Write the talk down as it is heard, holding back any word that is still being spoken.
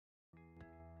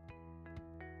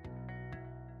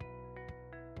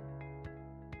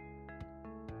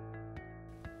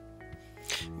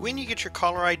When you get your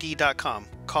callerid.com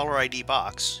caller ID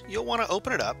box, you'll want to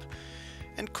open it up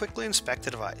and quickly inspect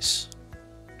the device.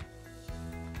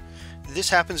 This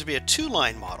happens to be a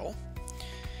 2-line model,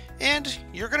 and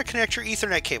you're going to connect your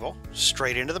Ethernet cable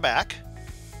straight into the back,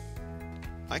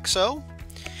 like so,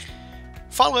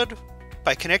 followed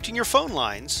by connecting your phone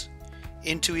lines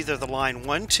into either the line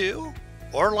 1, 2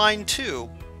 or line 2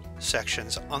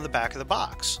 sections on the back of the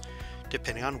box,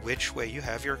 depending on which way you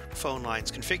have your phone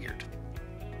lines configured.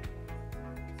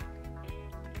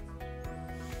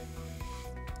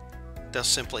 They'll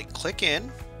simply click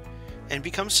in and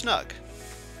become snug.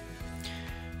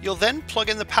 You'll then plug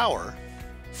in the power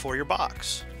for your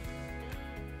box.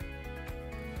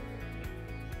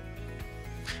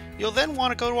 You'll then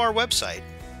want to go to our website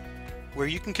where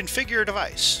you can configure your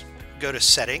device. Go to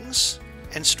Settings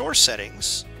and Store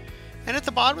Settings, and at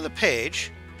the bottom of the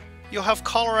page you'll have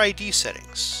caller ID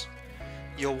settings.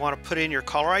 You'll want to put in your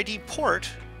caller ID port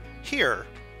here.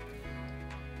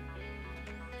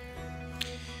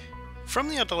 From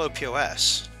the Aldelo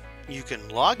POS, you can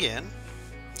log in,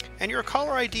 and your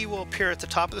caller ID will appear at the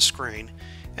top of the screen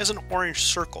as an orange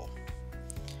circle.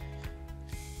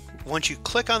 Once you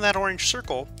click on that orange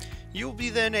circle, you'll be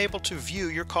then able to view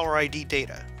your caller ID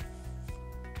data.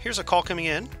 Here's a call coming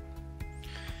in.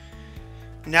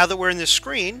 Now that we're in this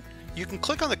screen, you can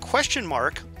click on the question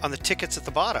mark on the tickets at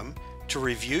the bottom to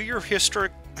review your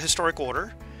historic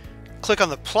order, click on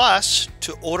the plus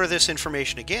to order this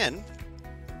information again,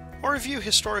 or review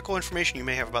historical information you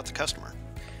may have about the customer.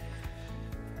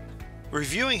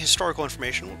 Reviewing historical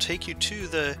information will take you to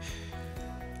the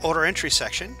order entry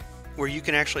section where you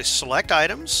can actually select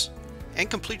items and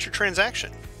complete your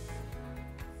transaction.